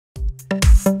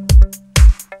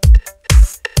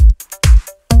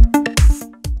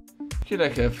Here I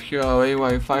have HUAWEI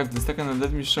Y5II, and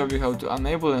let me show you how to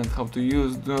enable and how to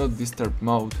use Do Not Disturb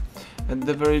mode. At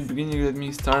the very beginning, let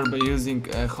me start by using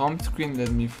a home screen.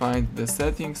 Let me find the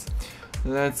settings.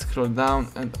 Let's scroll down,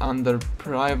 and under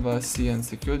privacy and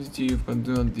security you've got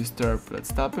Do Not Disturb.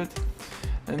 Let's tap it,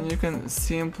 and you can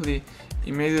simply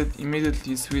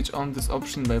immediately switch on this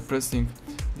option by pressing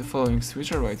the following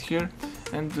switcher right here,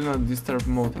 and Do Not Disturb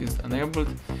mode is enabled.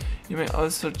 You may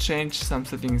also change some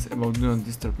settings about Do Not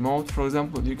Disturb mode. For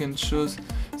example, you can choose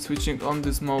switching on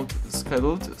this mode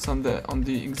scheduled, so on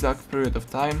the exact period of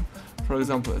time, for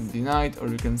example at the night, or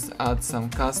you can add some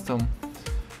custom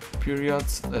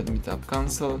periods. Let me tap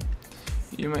cancel.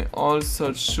 You may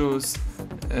also choose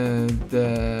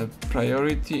the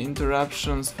priority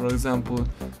interruptions, for example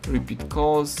repeat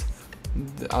calls,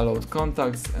 the allowed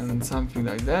contacts, and something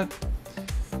like that.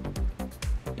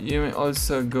 You may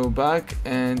also go back,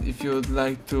 and if you would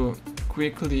like to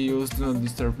quickly use Do Not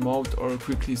Disturb mode or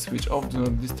quickly switch off Do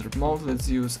Not Disturb mode, let's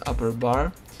use upper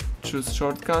bar, choose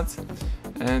shortcuts,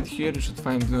 and here you should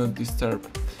find Do Not Disturb.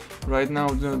 Right now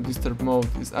Do Not Disturb mode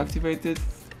is activated,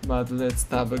 but let's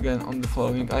tap again on the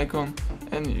following icon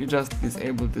and you just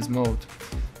disable this mode.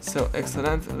 So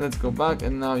excellent, let's go back,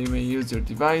 and now you may use your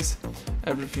device.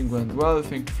 Everything went well,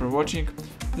 thank you for watching.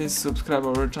 Please subscribe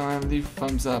our channel and leave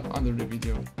thumbs up under the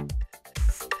video.